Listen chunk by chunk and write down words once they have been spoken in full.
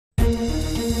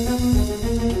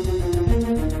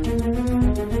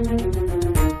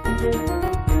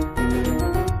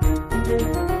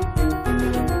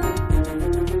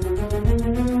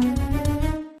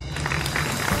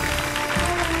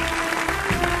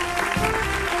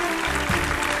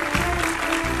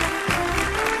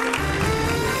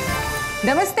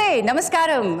Namaste,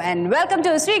 Namaskaram, and welcome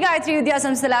to Sri Gayatri Vidya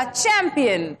Samsthala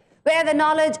Champion, where the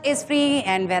knowledge is free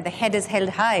and where the head is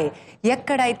held high.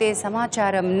 ఎక్కడైతే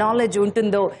సమాచారం knowledge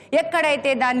ఉంటుందో,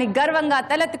 ఎక్కడైతే దాన్ని గర్వంగా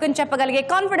తలెత్తుకుని చెప్పగలిగే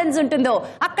confidence ఉంటుందో,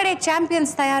 అక్కడే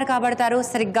ఛాంపియన్స్ తయారు కాబడతారు.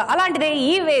 సరిగ్గా అలాంటిదే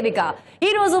ఈ వేదిక.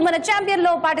 ఈ రోజు మన ఛాంపియన్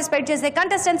లో పార్టిసిపేట్ చేసే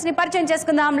కంటెస్టెంట్స్ ని పరిచయం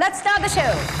చేసుకుందాం. Let's start the show.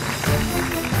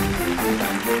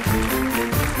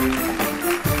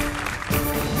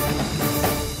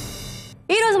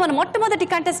 ఈ రోజు మన మొట్టమొదటి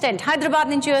కంటెస్టెంట్ హైదరాబాద్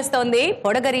నుంచి వస్తోంది.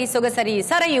 పొడగరి సొగసరి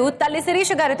సరయు తల్లి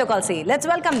శిరీష గారితో కలిసి.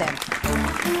 Let's welcome them.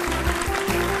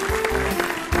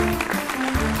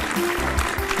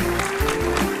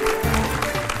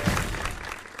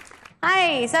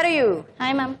 Hi Sarayu.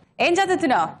 Hi ma'am. ఏం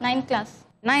చదువుతున్నావు? 9th class.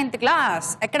 9th class.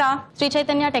 ఎక్కడ? Shri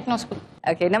Chaitanya techno school.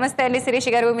 Okay, నమస్తే అండి శిరీష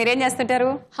గారు. మీరేం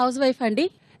చేస్తుంటారు? హౌస్ వైఫ్ అండి.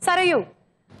 Sarayu,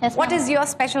 Yes, what ma'am. Is your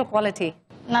special quality?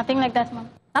 Nothing like that ma'am.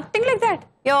 Nothing like that.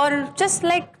 You're just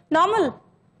like normal.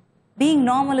 Being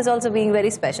normal is also being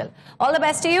very special. All the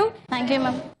best to you. Thank you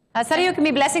ma'am. సరయుకి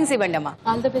me blessings ఇవ్వండి అమ్మా.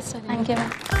 All the best అండి. Thank you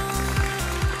ma'am.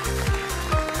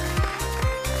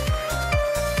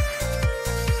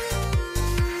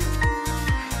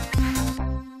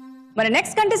 మన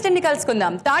next contestant ని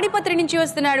కలుసుకుందాం. తాడిపత్రి నుంచి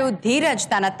వస్తున్నాడు ధీరజ్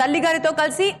తన తల్లి గారితో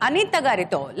కలిసి అనిత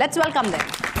గారితో. Let's welcome them.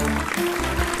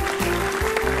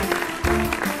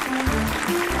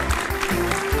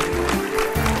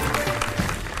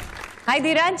 Hi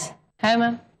Dheeraj. Hi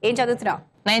ma'am. ఏం చదువుతున్నావు?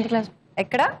 9th class.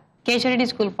 ఎక్కడ? Keshavareddy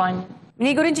school point.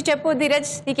 నీ గురించి చెప్పు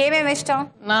ధీరజ్. నీకేమేమి ఇష్టం?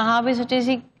 నా హాబీస్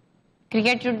వచ్చేసి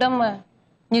క్రికెట్ చూడడం,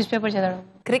 న్యూస్ పేపర్ చదవడం.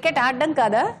 క్రికెట్ ఆడడం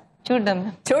కాదా? చూడడం.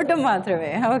 చూడటం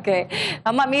మాత్రమే. ఓకే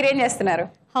అమ్మ, మీరేం చేస్తున్నారు?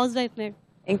 House wife madam.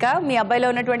 ఇంకా మీ అబ్బాయిలో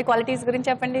ఉన్నటువంటి క్వాలిటీస్ గురించి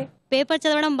చెప్పండి. పేపర్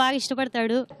చదవడం బాగా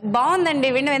ఇష్టపడతాడు.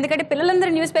 బాగుందండి వినడం. ఎందుకంటే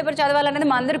పిల్లలందరూ న్యూస్ పేపర్ చదవాలన్నది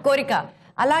మా అందరి కోరిక.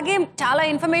 అలాగే చాలా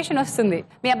ఇన్ఫర్మేషన్ వస్తుంది.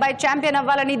 మీ అబ్బాయి ఛాంపియన్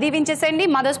అవ్వాలని దీవించేసేయండి.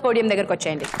 మదర్స్ పోడియం దగ్గరకు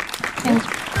వచ్చేయండి.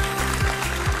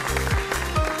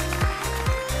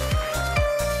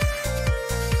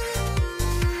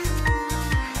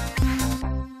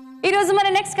 ఈ రోజు మన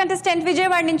నెక్స్ట్ కంటెస్టెంట్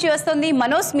విజయవాడ నుంచి వస్తుంది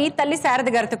మనోస్మి తల్లి శారద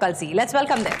గారితో కలిసి. Let's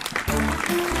welcome them.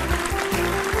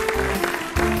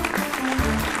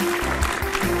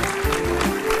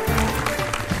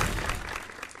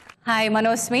 Hi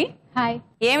మనోస్మి. Hi.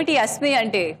 ఏమిటి అస్మి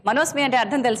అంటే? మనోస్మి అంటే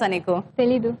అర్థం తెలుసా నీకు?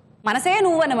 తెలీదు. మనసే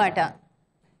నువ్వు అన్నమాట.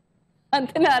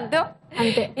 అంతేనా అర్థం?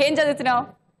 అంతే. ఏం చదువుతున్నావు?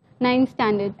 9th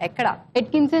standard. ఎక్కడ?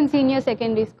 ఎట్కిన్సన్ సీనియర్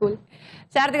సెకండరీ స్కూల్.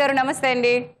 శారద గారు నమస్తే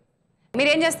అండి.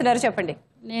 మీరేం చేస్తున్నారు చెప్పండి.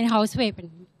 నేను హౌస్ వైఫ్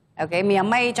అండి. ఓకే, మీ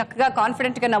అమ్మాయి చక్కగా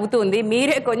కాన్ఫిడెంట్ గా నవ్వుతూ ఉంది.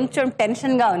 మీరే కొంచెం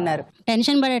టెన్షన్ గా ఉన్నారు.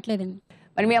 టెన్షన్ పడట్లేదండి.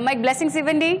 మరి మీ అమ్మాయికి బ్లెస్సింగ్స్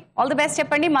ఇవ్వండి. ఆల్ ది బెస్ట్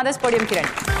చెప్పండి. మదర్స్ పోడియంకి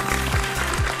రండి.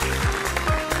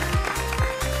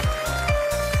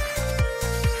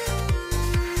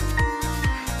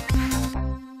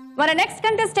 మన నెక్స్ట్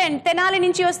కంటెస్టెంట్ తెనాలి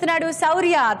నుంచి వస్తున్నాడు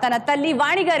శౌర్య తన తల్లి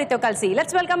వాణి గారితో కలిసి.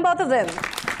 Let's welcome both of them.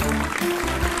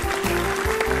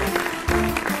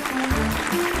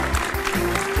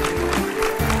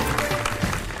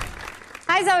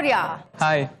 Hi Shaurya.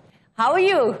 Hi. How are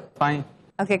you? Fine.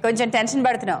 Okay, కొంచెం టెన్షన్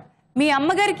పడుతున్నావు. మీ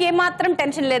అమ్మగారికి ఏమాత్రం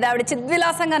టెన్షన్ లేదు. ఆవిడ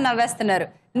చిద్విలాసంగా నవ్వేస్తున్నారు.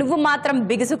 నువ్వు మాత్రం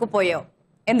బిగుసుకుపోయావు.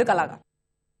 ఎందుకు అలాగా?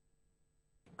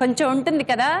 కొంచెం ఉంటుంది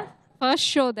కదా. First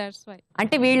show that's why.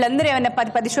 అంటే వీళ్ళందరూ ఏమైనా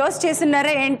 10 షోస్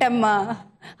చేస్తున్నారా ఏంటమ్మా?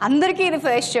 అందరికీ ఇది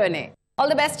first షోనే.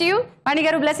 All the best you. వాణి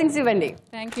గారు బ్లెస్సింగ్స్ ఇవ్వండి.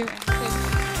 Thank you.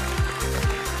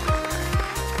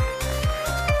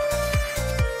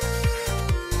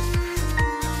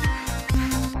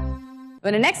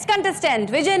 మన నెక్స్ట్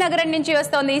కంటెస్టెంట్ విజయనగరం నుంచి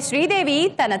వస్తోంది శ్రీదేవి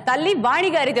తన తల్లి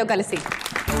వాణి గారితో కలిసి.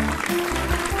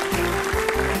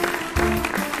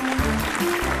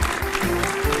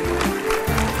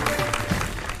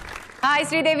 హాయ్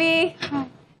శ్రీదేవి.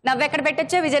 నవ్వెక్కడ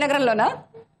పెట్టొచ్చా? విజయనగరంలోనా?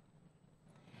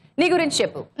 నీ గురించి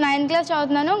చెప్పు. 9th క్లాస్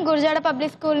చదువుతున్నాను. గురజాడ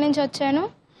పబ్లిక్ స్కూల్ నుంచి వచ్చాను.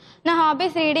 నా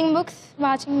hobbies reading books,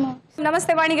 watching movies.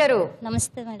 నమస్తే వాణి గారు.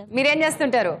 నమస్తే మేడం. మీరేం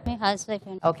చేస్తుంటారు? హౌస్ వైఫ్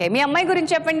అండి. ఓకే, మీ అమ్మాయి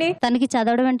గురించి చెప్పండి. తనకి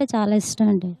చదవడం అంటే చాలా ఇష్టం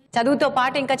అండి. చదువుతో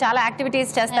పాటు ఇంకా చాలా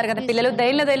యాక్టివిటీస్ చేస్తారు కదా పిల్లలు.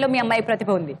 దైల్లో మీ అమ్మాయి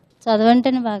ప్రతిభ ఉంది. చదువు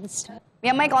అంటేనే బాగా ఇష్టం. మీ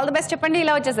అమ్మాయికి ఆల్ ది బెస్ట్ చెప్పండి.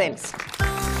 ఇలా వచ్చేసేయండి.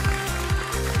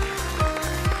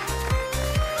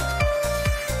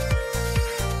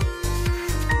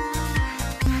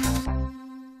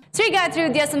 Sri Gayatri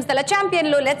Vidya Samsthala Champion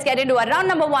lo. Let's get into our round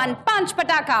number 1, Punch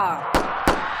Pataka.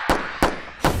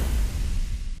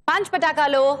 Punch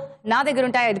పటాకాలో నా దగ్గర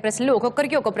ఉంటాయి 5 ప్రశ్నలు.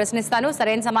 ఒక్కొక్కరికి ఒక ప్రశ్న ఇస్తాను.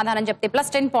 సరైన సమాధానం చెప్తే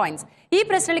 +10 పాయింట్స్. ఈ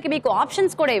ప్రశ్నలకి మీకు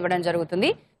ఆప్షన్స్ కూడా ఇవ్వడం జరుగుతుంది.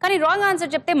 కానీ రాంగ్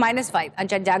ఆన్సర్ చెప్తే -5.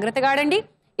 అంటే జాగ్రత్తగా ఆడండి.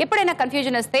 ఎప్పుడైనా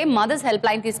కన్ఫ్యూజన్ వస్తే మదర్స్ హెల్ప్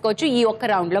లైన్ తీసుకోవచ్చు ఈ ఒక్క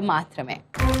రౌండ్ లో మాత్రమే.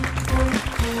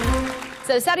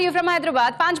 So sir you from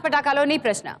Hyderabad. Punch పటాకాలో నీ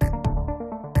ప్రశ్న.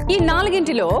 ఈ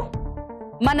 4గింటిలో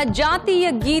మన జాతీయ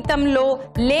గీతంలో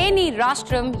లేని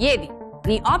రాష్ట్రం ఏది?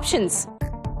 నీ options: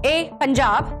 A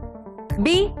Punjab,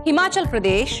 B Himachal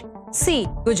Pradesh, C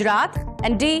Gujarat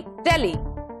and D Delhi.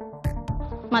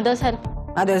 Mothers help.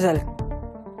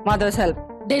 Mothers help.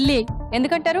 Delhi.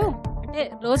 ఎందుకంటారు? అంటే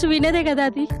రోజు వినేదే కదా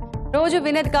అది. రోజు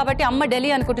వినేది కాబట్టి అమ్మ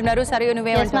ఢిల్లీ అనుకుంటున్నారు. సరే ఎస్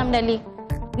నువ్వే మ్యామ్, ఢిల్లీ.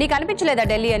 నీకు అనిపించలేదా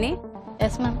ఢిల్లీ అని?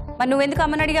 Yes ma'am. మరి నువ్వు ఎందుకు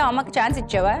అమ్మని అడిగా? అమ్మకి ఛాన్స్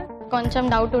ఇచ్చావా? కొంచెం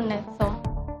డౌట్ ఉండే, సో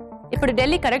ఇప్పుడు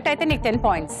ఢిల్లీ కరెక్ట్ అయితే నీకు 10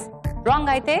 పాయింట్స్, రాంగ్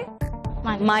అయితే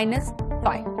 -5.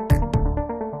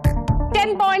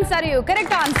 10 points are you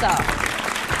correct answer.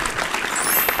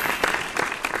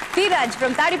 Dheeraj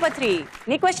from Tadipatri,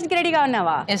 నీ క్వశ్చన్ కి రెడీగా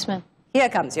ఉన్నావా? Yes ma'am.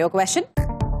 Here comes your question.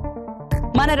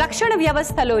 మన రక్షణ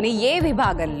వ్యవస్థలోని ఏ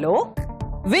విభాగంలో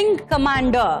వింగ్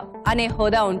కమాండర్ అనే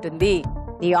హోదా ఉంటుంది?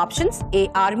 నీ ఆప్షన్స్: ఏ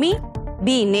army,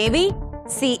 B navy,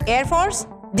 C air force,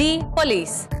 D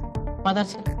police.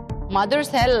 Mothers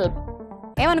mothers help.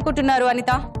 ఏమనుకుంటున్నారు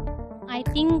Anitha? I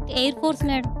think air force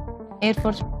madam. Air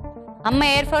force. అమ్మ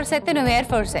ఎయిర్ ఫోర్స్ అయితే నువ్వు ఎయిర్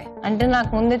ఫోర్సే. అంటే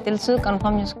నాకు ముందే తెలుసు,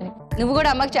 కన్ఫర్మ్ చేసుకుని. నువ్వు కూడా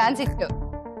అమ్మకి ఛాన్స్ ఇచ్చు.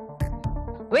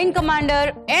 వింగ్ కమాండర్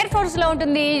ఎయిర్ ఫోర్స్ లో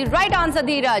ఉంటుంది. Right answer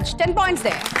Dheeraj. 10 points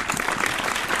they.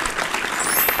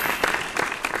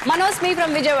 Manoj me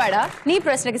from Vijayawada, నీ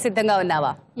ప్రశ్నకి సిద్ధంగా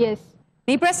ఉన్నావా? ఎస్.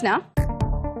 నీ ప్రశ్న: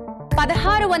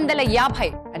 1650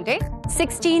 అంటే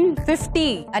 1650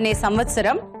 అనే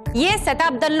సంవత్సరం ఏ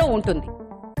శతాబ్దంలో ఉంటుంది?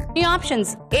 నీ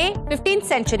ఆప్షన్స్: ఏ 15th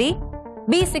century,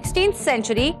 B 16th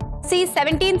century, C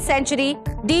 17th century,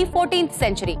 D 14th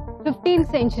century. 15th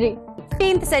century.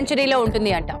 15th సెంచరీలో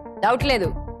ఉంటుంది అంట. డౌట్ లేదు.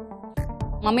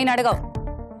 మమ్మీని అడగవు.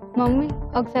 మమ్మీ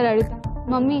ఒకసారి అడుగుతా.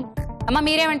 మమ్మీ. అమ్మ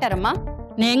మీరేమంటారమ్మా?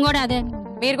 నేను కూడా అదే.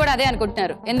 మీరు కూడా అదే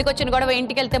అనుకుంటున్నారు. ఎందుకు వచ్చిన గొడవ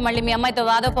ఇంటికి వెళ్తే మళ్ళీ మీ అమ్మాయితో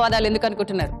వాదోపవాదాలు ఎందుకు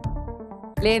అనుకుంటున్నారు?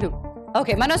 లేదు.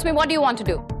 Okay Manoj, me what you want to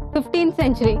do? 15th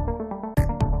century.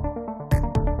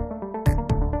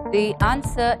 The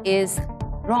answer is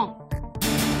wrong.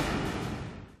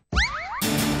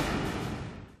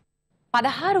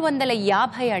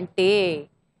 1650 అంటే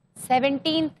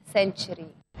 17th సెంచరీ.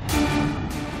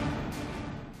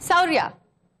 సౌర్య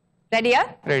రెడీయా?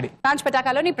 రెడీ. పాంచ్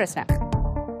పటాకాలో నీ ప్రశ్న.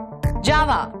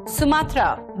 జావా, సుమాత్రా,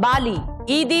 బాలి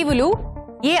ఈ దీవులు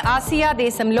ఏ ఆసియా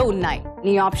దేశంలో ఉన్నాయి?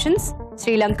 నీ options: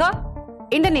 Sri Lanka,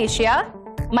 Indonesia,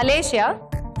 Malaysia,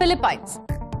 Philippines.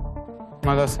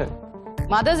 Mothers help.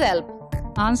 Mothers help.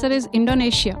 Answer is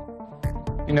Indonesia.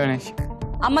 Indonesia.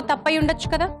 అమ్మ తప్పై ఉండొచ్చు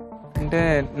కదా? అంటే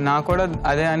నాకు కూడా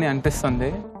అదే అని అనిపిస్తుంది.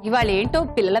 ఇవాళ ఏంటో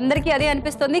పిల్లలందరికీ అదే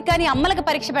అనిపిస్తుంది, కానీ అమ్మలకు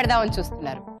పరీక్ష పెడదామని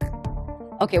చూస్తున్నారు.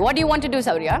 Okay, what you want to do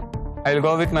Sourya? I will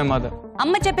go with my mother.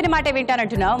 అమ్మ చెప్పిన మాట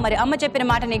వింటానంటున్నావు. మరి అమ్మ చెప్పిన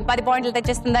మాట నీకు 10 పాయింట్లు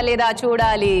తెచ్చేస్తుందా లేదా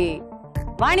చూడాలి.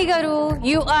 వాణి గారు,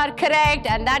 you are correct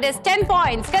and that is 10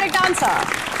 points. Correct answer.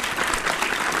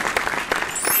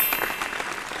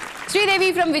 Sridevi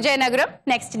from Vizianagaram,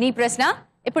 next నీ ప్రశ్న.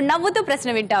 ఇప్పుడు నవ్వుతూ ప్రశ్న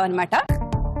వింటావు అనమాట.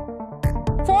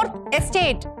 4th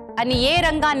ఎస్టేట్ అని ఏ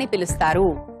రంగాన్ని పిలుస్తారు?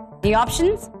 నీ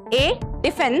ఆప్షన్స్: ఏ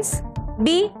defence,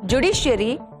 B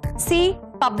judiciary, C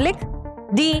public,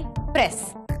 D press.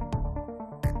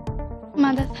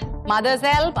 Mothers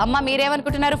help. అమ్మ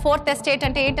మీరేమనుకుంటున్నారు? 4th ఎస్టేట్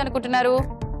అంటే ఏంటి అనుకుంటున్నారు?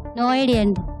 నో ఐడియా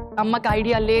అండి. అమ్మకి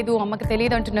ఐడియా లేదు, అమ్మకి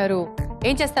తెలియదు అంటున్నారు.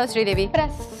 ఏం చేస్తావు శ్రీదేవి?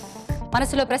 ప్రెస్.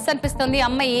 మనసులో ప్రెస్ అనిపిస్తుంది.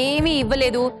 అమ్మ ఏమీ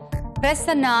ఇవ్వలేదు, ప్రెస్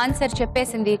అన్న ఆన్సర్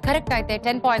చెప్పేసింది. కరెక్ట్ అయితే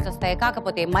 10 పాయింట్స్ వస్తాయి,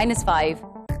 కాకపోతే -5.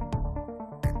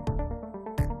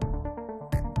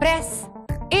 Press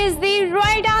is the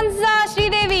right answer,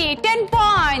 Sridevi. 10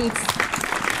 points.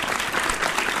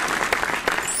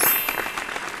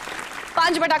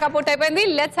 Panch Pataka పూర్తయిపోయింది.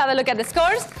 Let's have a look at the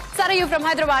scores. Sarayu from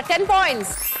Hyderabad 10 points.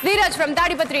 Dheeraj from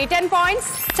Tadipatri 10 points.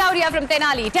 Chaurya from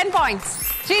Tenali 10 points.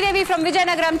 Sridevi from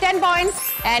Vijayanagaram 10 points.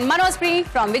 And Manojpri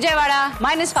from Vijayawada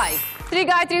 -5. Sri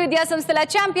Gayatri Vidya Samsthala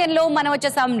champion lo మనం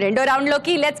వచ్చేసాం రెండో round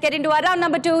లోకి. Let's get into our round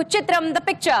number 2. Chitram the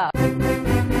picture.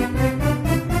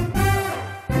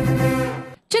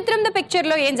 చిత్రం the picture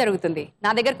లో ఏం జరుగుతుంది? నా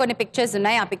దగ్గర కొన్ని పిక్చర్స్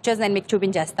ఉన్నాయి. ఆ పిక్చర్స్ నేను మీకు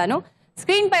చూపించేస్తాను.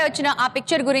 స్క్రీన్ పై వచ్చిన ఆ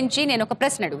పిక్చర్ గురించి నేను ఒక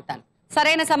ప్రశ్న అడుగుతాను.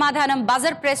 సరైన సమాధానం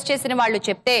బజర్ ప్రెస్ చేసిన వాళ్ళు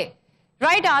చెప్తే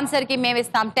రైట్ ఆన్సర్ కి మేము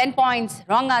ఇస్తాం 10 పాయింట్స్.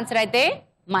 రాంగ్ ఆన్సర్ అయితే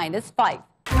 -5.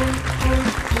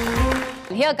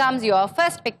 Here comes your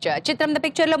first picture. చిత్రం ద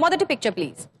పిక్చర్ లో మొదటి పిక్చర్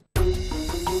ప్లీజ్.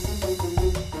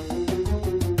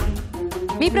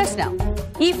 మీ ప్రశ్న: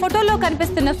 ఈ ఫోటోలో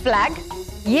కనిపిస్తున్న ఫ్లాగ్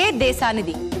ఏ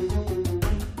దేశానిది?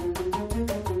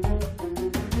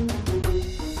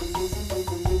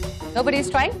 Nobody is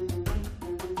trying?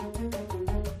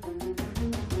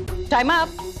 Time up.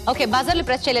 Okay బజర్లు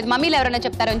press చేయలేదు. మమ్మీలు ఎవరైనా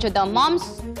చెప్తారని చూద్దాం. మామ్స్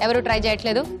ఎవరు ట్రై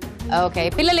చేయట్లేదు. ఓకే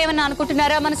పిల్లలు ఏమన్నా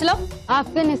అనుకుంటున్నారా మనసులో?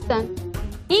 ఆఫ్ఘనిస్తాన్.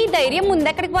 ఈ ధైర్యం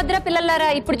ముందెక్కడికి వద్దరా పిల్లలారా?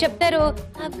 ఇప్పుడు చెప్తారు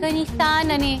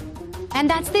ఆఫ్ఘనిస్తాన్ అని. And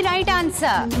that's the right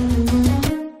answer.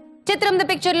 చిత్రం ద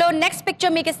పిక్చర్ లో నెక్స్ట్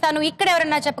పిక్చర్ మీకు ఇస్తాను. ఇక్కడ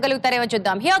ఎవరన్నా చెప్పగలుగుతారేమో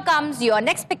చూద్దాం. Here comes your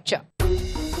next picture.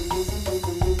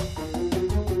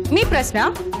 మీ ప్రశ్న,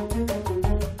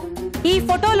 ఈ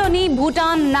ఫోటోలోని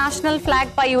భూటాన్ నేషనల్ ఫ్లాగ్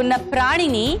పై ఉన్న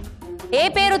ప్రాణిని ఏ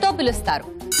పేరుతో పిలుస్తారు?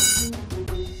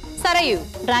 Sarayu.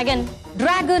 Dragon.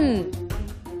 Dragon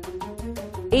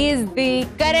is the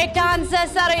correct answer.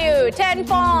 Sarayu 10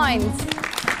 points.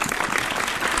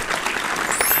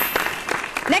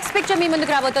 Next picture మీ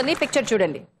ముందుకు రాబోతోంది. పిక్చర్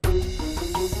చూడండి.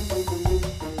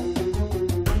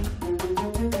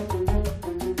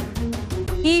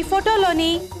 ఈ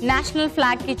ఫోటోలోని నేషనల్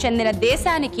ఫ్లాగ్ కి చెందిన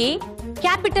దేశానికి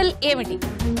క్యాపిటల్ ఏమిటి?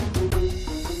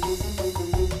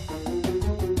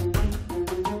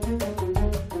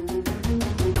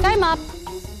 Time up.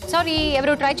 సారీ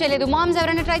ఎవరు ట్రై చేయలేదు. మామ్స్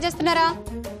ఎవరైనా ట్రై చేస్తున్నారా?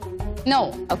 నో.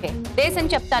 ఓకే దేశం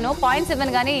చెప్తాను, పాయింట్స్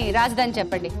ఇవ్వను కానీ రాజధాని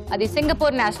చెప్పండి. అది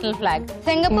Singapore national flag.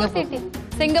 Singapore city.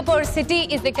 Singapore city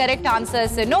is the correct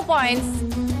answers. No points.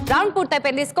 Round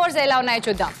పూర్తయిపోయింది. స్కోర్స్ ఎలా ఉన్నాయో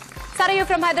చూద్దాం. Saraya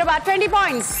from Hyderabad 20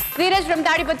 points. Dheeraj from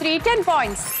Tadipatri 10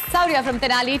 points. Saurya from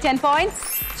Tenali 10 points.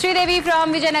 Sridevi from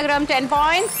Vijayanagaram 10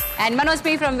 points. And Manoj P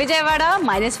from Vijayawada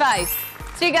 -5.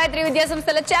 Sri Gayatri Vidya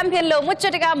Samsthala champion lo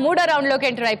muchataga moodo round loki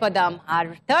enter అయిపోదాం. Our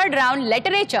third round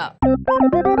literature.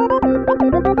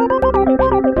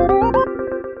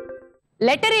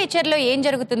 Literature లో ఏం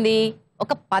జరుగుతుంది?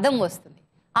 ఒక పదం వస్తుంది.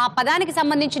 ఆ పదానికి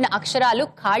సంబంధించిన అక్షరాలు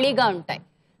ఖాళీగా ఉంటాయి.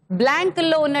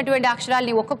 బ్లాంక్లో ఉన్నటువంటి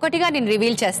అక్షరాల్ని ఒక్కొక్కటిగా నేను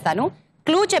రివీల్ చేస్తాను.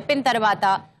 క్లూ చెప్పిన తర్వాత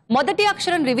మొదటి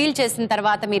అక్షరం రివీల్ చేసిన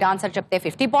తర్వాత మీరు ఆన్సర్ చెప్తే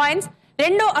 50 పాయింట్స్,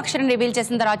 రెండో అక్షరం రివీల్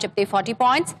చేసిన తర్వాత చెప్తే 40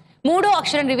 పాయింట్స్, మూడో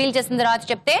అక్షరం రివీల్ చేసిన తర్వాత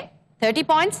చెప్తే 30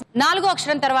 పాయింట్స్, నాలుగో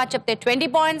అక్షరం తర్వాత చెప్తే 20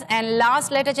 పాయింట్స్, అండ్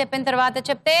లాస్ట్ లెటర్ చెప్పిన తర్వాత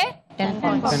చెప్తే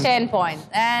 10 points.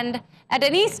 And at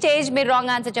any stage మీరు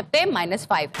రాంగ్ ఆన్సర్ చెప్తే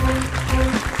 -5.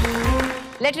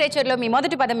 లిటరేచర్ లో మీ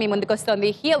మొదటి పదం మీ ముందుకు వస్తుంది.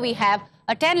 Here we have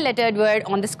a 10-lettered word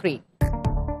on the screen.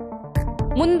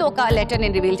 ముందు ఒక లెటర్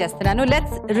నేను రివీల్ చేస్తున్నాను.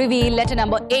 Let's reveal letter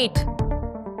number 8.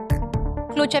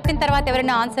 Clue చెప్పిన తర్వాత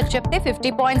ఎవరైనా ఆన్సర్ చెప్తే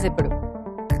 50 పాయింట్స్. ఇప్పుడు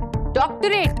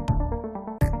doctorate.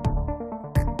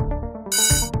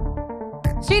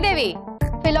 Sridevi.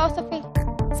 Philosophy.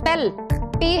 Spell.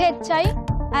 PHILOSOPHY.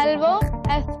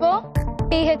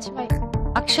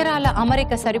 అక్షరాల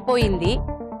అమరిక సరిపోయింది.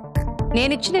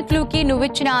 నేనిచ్చిన క్లూకి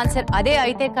నువ్విచ్చిన ఆన్సర్ అదే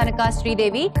అయితే కనుక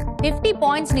శ్రీదేవి 50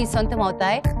 పాయింట్స్ నీ సొంతం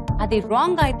అవుతాయి. అది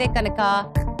రాంగ్ అయితే కనుక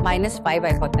 -5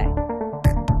 అయిపోతాయి.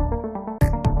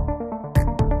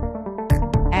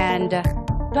 And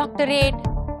doctorate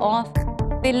of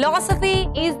philosophy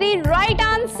is the right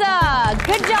answer.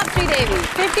 Good job Sridevi.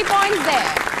 50 points there.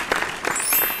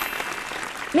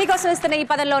 మీకోసం ఇస్తున్న ఈ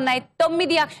పదంలో ఉన్నాయి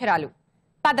 9 అక్షరాలు.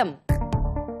 పదం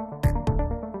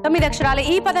 9 అక్షరాలు.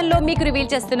 ఈ పదంలో మీకు రివీల్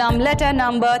చేస్తున్నాం లెటర్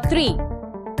నంబర్ 3.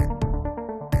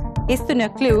 ఇస్తున్న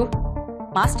క్లూ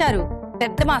మాస్టారు,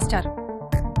 పెద్ద మాస్టర్.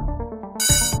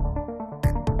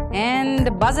 అండ్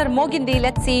బజర్ మోగింది.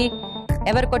 లెట్స్ సీ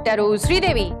ఎవరు కొట్టారు.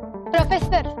 Sridevi.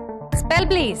 Professor. Spell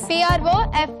please.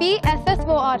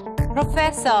 PROFESSOR.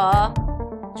 Professor.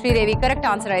 Sridevi correct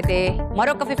answer అయితే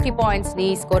మరొక 50 పాయింట్స్ ని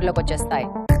స్కోర్ లోకి వచ్చేస్తాయి.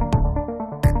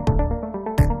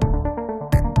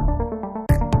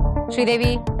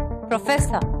 శ్రీదేవి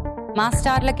ప్రొఫెసర్,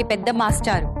 మాస్టర్లకి పెద్ద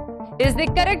master is the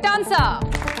correct answer.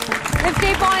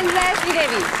 50 points there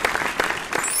Sridevi.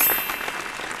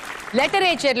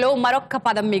 Literature లో మరొక్క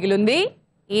పదం మిగిలింది.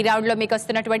 ఈ రౌండ్ లో మీకు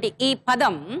వస్తున్నటువంటి ఈ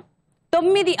పదం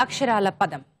 9 అక్షరాల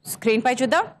పదం. స్క్రీన్ పై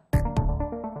చూద్దాం.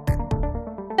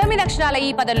 9 అక్షరాల ఈ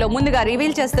పదంలో ముందుగా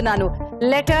రివీల్ చేస్తున్నాను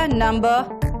లెటర్ నంబర్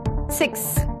 6.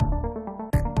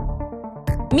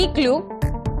 మీ క్లూ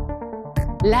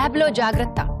ల్యాబ్ లో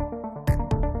జాగ్రత్త.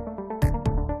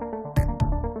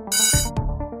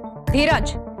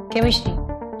 ధీరజ్. కెమిస్ట్రీ.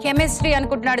 కెమిస్ట్రీ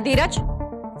అనుకుంటున్నాడు Dheeraj.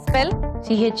 Spell.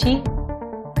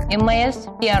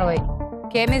 CHEMISTRY.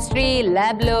 Chemistry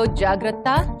lab లో జాగ్రత్త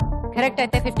కరెక్ట్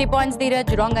అయితే 50 పాయింట్స్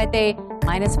ధీరజ్, రాంగ్ అయితే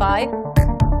 -5.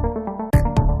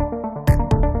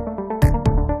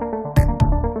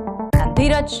 And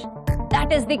Dheeraj, that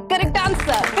is the correct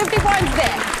answer. 50 points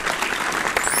there.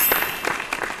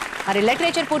 మరి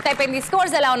లిటరేచర్ పూర్తయిపోయింది.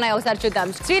 స్కోర్స్ ఎలా ఉన్నాయో ఒకసారి చూద్దాం.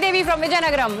 Sridevi from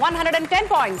Vizianagaram 110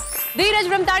 points, Dheeraj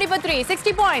from Tadipatri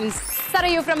 60 points,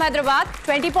 Sarayu from Hyderabad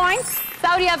 20 points,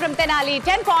 Saurya from Tenali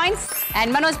 10 points, and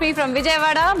Manoj P from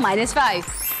Vijayawada -5.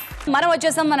 మనం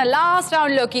వచ్చేసాం మన లాస్ట్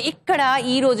రౌండ్ లోకి. ఇక్కడ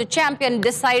ఈ రోజు ఛాంపియన్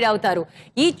డిసైడ్ అవుతారు.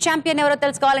 ఈ ఛాంపియన్ ఎవరో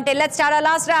తెలుసుకోవాలంటే let's start our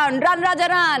last round. Run Raja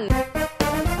run.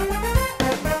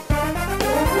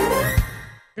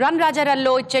 Run Raja run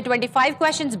లో ఇచ్చేటువంటి 5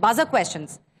 క్వశ్చన్స్ బజర్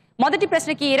క్వశ్చన్స్. మొదటి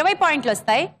ప్రశ్నకి 20 పాయింట్లు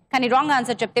వస్తాయి, కానీ రాంగ్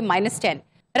ఆన్సర్ చెప్తే -10.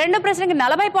 రెండో ప్రశ్నకి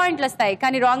 40 పాయింట్లు వస్తాయి,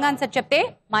 కానీ రాంగ్ ఆన్సర్ చెప్తే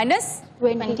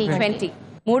 -20.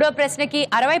 మూడో ప్రశ్నకి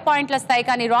 60 పాయింట్లు వస్తాయి,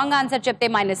 కానీ రాంగ్ ఆన్సర్ చెప్తే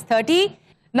 -30.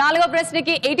 నాలుగో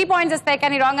ప్రశ్నకి 80 పాయింట్స్ వస్తాయి,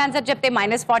 కానీ రాంగ్ ఆన్సర్ చెప్తే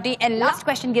 -40. And last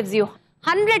question gives you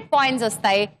 100 points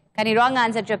వస్తాయి, కానీ రాంగ్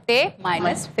ఆన్సర్ చెప్తే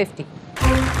 -50.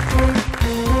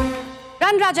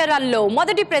 రన్ రాజా రన్ లో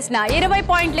మొదటి ప్రశ్న 20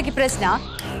 పాయింట్లకి ప్రశ్న.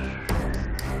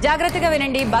 జాగ్రత్తగా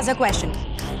వినండి. Buzzer question.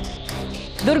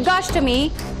 దుర్గాష్టమి,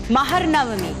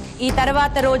 మహర్నవమి ఈ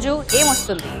తర్వాత రోజు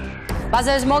ఏమొస్తుంది?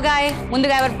 బజర్స్ మోగాయ్.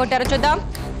 ముందుగా ఎవరు కొట్టారో చూద్దాం.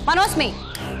 మనోస్మి.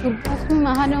 దుర్గాష్టమి,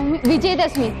 మహానవమి,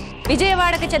 విజయదశమి.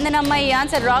 విజయవాడకి చెందిన అమ్మాయి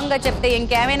ఆన్సర్ రాంగ్ గా చెప్తే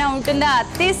ఇంకేమైనా ఉంటుందా?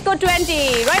 తీసుకో 20.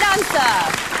 Right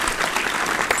answer.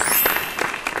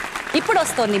 ఇప్పుడు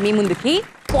వస్తుంది మీ ముందుకి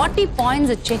 40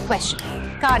 పాయింట్స్ వచ్చే క్వశ్చన్.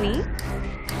 కానీ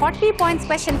 40 పాయింట్స్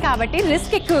క్వశ్చన్ కాబట్టి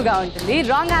రిస్క్ ఎక్కువగా ఉంటుంది.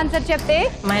 రాంగ్ ఆన్సర్ చెప్తే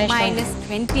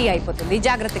 -20 అయిపోతుంది.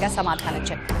 జాగ్రత్తగా సమాధానం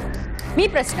చెప్పండి. మీ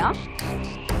ప్రశ్న,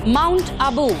 మౌంట్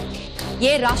అబూ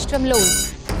ఏ రాష్ట్రంలో ఉంది?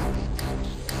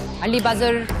 మళ్ళీ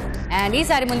బజర్. అండ్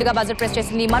ఈసారి ముందుగా బజర్ ప్రెస్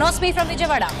చేసింది మనోస్మి from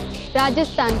Vijayawada.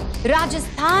 Rajasthan.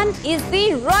 Rajasthan is the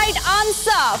right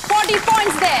answer. 40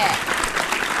 points there.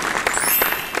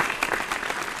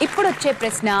 ఇప్పుడు వచ్చే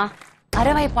ప్రశ్న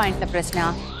 60 పాయింట్ల ప్రశ్న.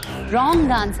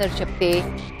 రాంగ్ ఆన్సర్ చెప్తే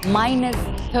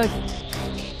 -30.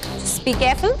 Just be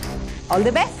careful. All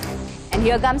the best. And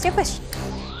here comes your question.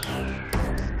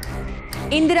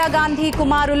 Indira Gandhi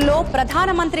కుమారుల్లో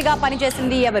ప్రధానమంత్రిగా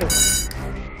పనిచేసింది ఎవరు?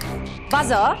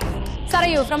 Buzzer.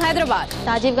 Sarayu from Hyderabad.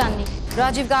 Rajiv Gandhi.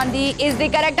 Rajiv Gandhi is the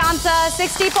correct answer.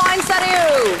 60 points Sarayu.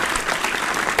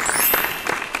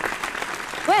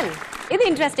 Well, ఇది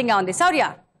ఇంట్రెస్టింగ్ గా ఉంది. Sourya,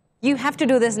 you have to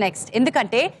do this next.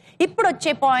 ఎందుకంటే ఇప్పుడు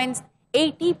వచ్చే పాయింట్స్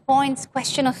 80 పాయింట్స్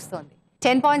క్వశ్చన్ వస్తుంది.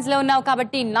 10 పాయింట్స్ లో ఉన్నావు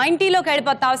కాబట్టి 90లోకి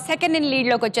వెళ్ళిపోతావు. సెకండ్ ఇన్ లీడ్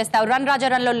లోకి వచ్చేస్తావు. రన్ రాజా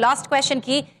రన్ లో లాస్ట్ క్వశ్చన్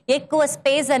కి ఎక్కువ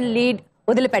స్పేస్ అండ్ లీడ్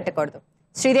వదిలిపెట్టకూడదు.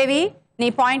 శ్రీదేవి, నీ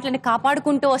పాయింట్లను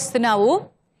కాపాడుకుంటూ వస్తున్నావు.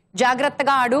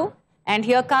 జాగ్రత్తగా ఆడు. And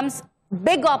here comes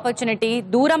big opportunity.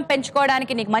 దూరం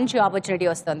పెంచుకోవడానికి నీకు మంచి ఆపర్చునిటీ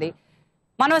వస్తుంది.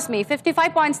 మనోస్మి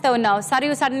 55 పాయింట్స్ తో ఉన్నావు.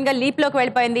 సరియు సడన్ గా లీప్ లోకి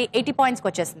వెళ్ళిపోయింది, 80 పాయింట్స్కి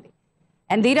వచ్చేసింది.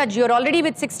 And Dheeraj, your already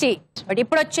with 60. But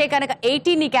ఇప్పుడు వచ్చే కనుక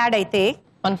 80 నీకు యాడ్ అయితే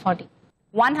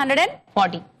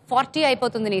 140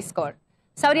 అయిపోతుంది నీ స్కోర్.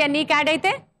 సౌర్య, నీకు యాడ్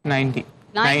అయితే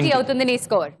 90 అవుతుంది నీ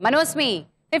స్కోర్. మనోస్మి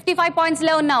 55 పాయింట్స్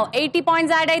లో ఉన్నావు. 80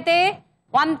 పాయింట్స్ యాడ్ అయితే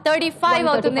 135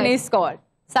 అవుతుంది నీ స్కోర్.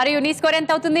 సరియు, నీ స్కోర్ ఎంత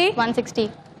అవుతుంది? 160.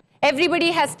 Everybody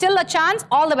has still a chance.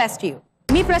 All the best you.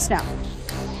 మీ ప్రశ్న,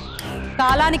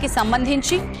 కాలానికి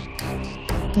సంబంధించి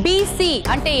BC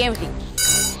అంటే ఏమిటి?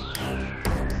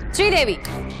 Sridevi.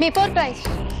 Before Christ.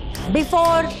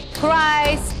 Before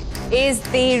Christ is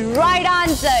the right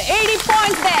answer. 80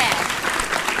 points there.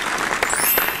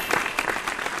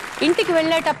 ఇంటికి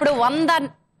వెళ్ళేటప్పుడు 100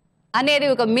 అనేది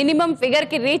ఒక మినిమం ఫిగర్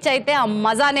కి రీచ్ అయితే ఆ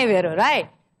మజానే వేరు. రైట్.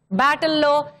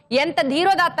 బ్యాటిల్లో ఎంత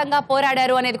ధీరోదాత్తంగా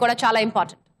పోరాడారు అనేది కూడా చాలా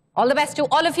important. All the best to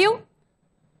all of you.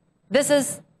 This is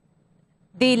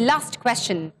the last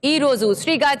question. ఈ రోజు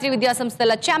శ్రీ గాయత్రి విద్యా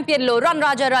సంస్థల ఛాంపియన్ లో రన్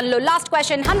రాజా రన్ లో last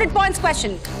question 100 points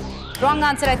question. Wrong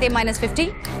answer అయితే -50.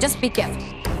 Just be careful.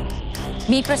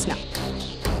 మీ ప్రశ్న,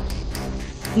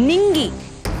 నింగి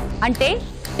అంటే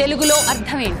తెలుగులో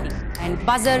అర్థం ఏంటి? అండ్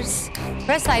బజర్స్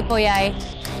ప్రెస్ అయిపోయాయి.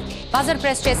 బజర్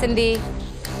ప్రెస్ చేసింది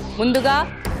ముందుగా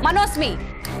మనోస్మి.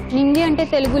 నింగి అంటే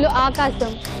తెలుగులో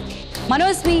ఆకాశం.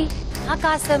 మనోస్మి,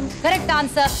 ఆకాశం కరెక్ట్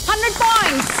ఆన్సర్. 100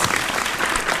 పాయింట్స్.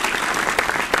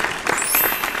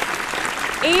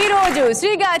 ఈ రోజు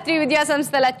శ్రీ గాయత్రి విద్యా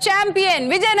సంస్థల ఛాంపియన్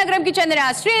విజయనగరం కి చెందిన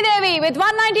శ్రీదేవి విత్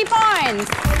 190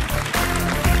 పాయింట్స్.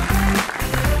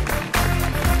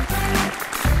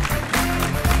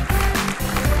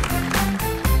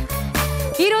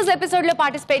 ఈ రోజు ఎపిసోడ్ లో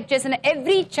పార్టిసిపేట్ చేసిన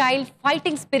ఎవ్రీ చైల్డ్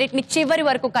ఫైటింగ్ స్పిరిట్ ని చివరి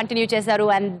వరకు కంటిన్యూ చేశారు.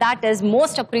 And that is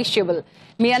most appreciable.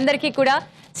 మీ అందరికీ కూడా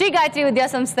శ్రీ గాయత్రి విద్యా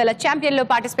సంస్థల ఛాంపియన్ లో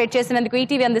పార్టిసిపేట్ చేసినందుకు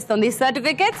ఈటీవీ అందిస్తుంది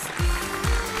certificates.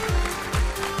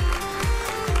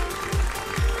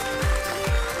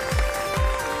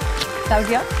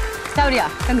 Saurya,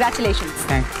 congratulations.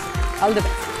 Thanks. All the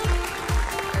best.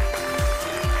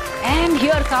 And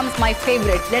here comes my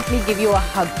favorite. Let me give you a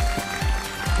hug.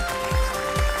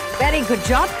 Very good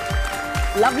job.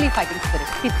 Lovely fighting spirit.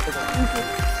 Keep it going. Thank you.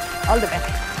 All the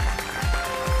best.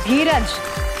 Dheeraj,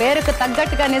 పేరుకు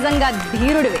తగ్గట్టుగా నిజంగా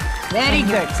ధీరుడివే. Very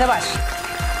good. Sabash.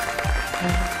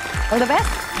 All the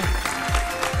best.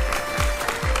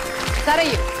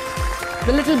 Sarayu,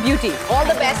 the little beauty. All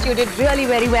the best. You did really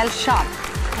very well. Sharp.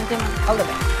 అంతే madam. All the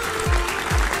best.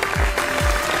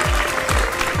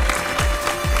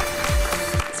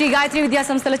 Shri Gayatri విద్యా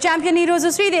సంస్థల champion ఈ రోజు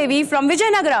Sridevi from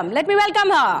Vizianagaram. Let me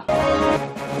welcome her.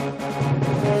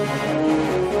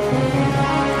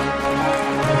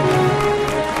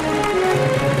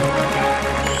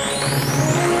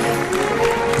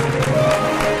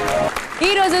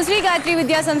 ఈ రోజు శ్రీ గాయత్రి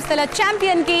విద్యా సంస్థల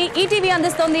ఛాంపియన్ కి ఈటీవీ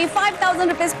అందిస్తోంది 5,000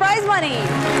 రూపీస్ ప్రైజ్ మనీ.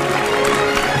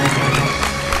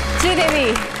 శ్రీదేవి,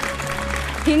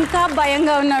 ఇంకా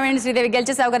భయంగా ఉన్నావేంటి శ్రీదేవి?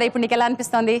 గెలిచేసావు కదా, ఇప్పుడు నీకు ఎలా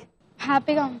అనిపిస్తోంది?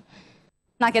 హ్యాపీగా ఉంది.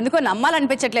 నాకెందుకో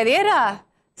నమ్మాలనిపించట్లేదు. ఏరా,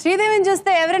 శ్రీదేవిని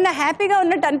చూస్తే ఎవరైనా హ్యాపీగా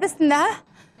ఉన్నట్టు అనిపిస్తుందా?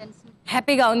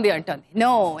 హ్యాపీగా ఉంది అంటోంది.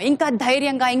 నో, ఇంకా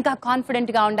ధైర్యంగా, ఇంకా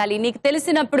కాన్ఫిడెంట్గా ఉండాలి. నీకు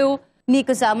తెలిసినప్పుడు,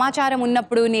 నీకు సమాచారం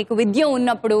ఉన్నప్పుడు, నీకు విద్య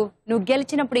ఉన్నప్పుడు, నువ్వు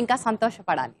గెలిచినప్పుడు ఇంకా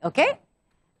సంతోషపడాలి. Okay,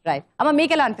 right. అమ్మ,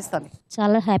 మీకు ఎలా అనిపిస్తుంది?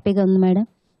 చాలా హ్యాపీగా ఉంది మేడం.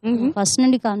 ఫస్ట్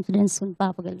నుండి కాన్ఫిడెన్స్ ఉంది,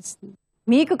 పాప గెలుస్తుంది.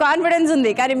 మీకు కాన్ఫిడెన్స్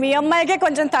ఉంది, కానీ మీ అమ్మాయికే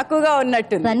కొంచెం తక్కువగా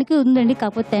ఉన్నట్టు. తనకి ఉందండి,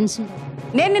 కాకపోతే టెన్షన్.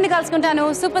 నేను నిన్ను కలుసుకుంటాను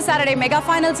సూపర్ సాటర్డే మెగా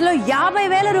ఫైనల్స్ లో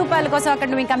 50,000 రూపాయల కోసం. అక్కడ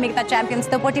నువ్వు ఇంకా మిగతా ఛాంపియన్స్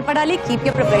తో పోటీ పడాలి. Keep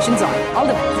your preparations on. All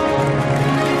the best.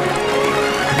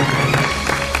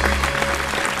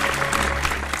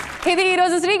 ఇది ఈ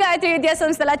రోజు శ్రీ గాయత్రి విద్యా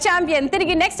సంస్థల ఛాంపియన్.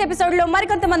 తిరిగి నెక్స్ట్ ఎపిసోడ్ లో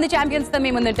మరికొంతమంది ఛాంపియన్స్ తో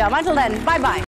మీ ముందుంటాం. Until then, by by.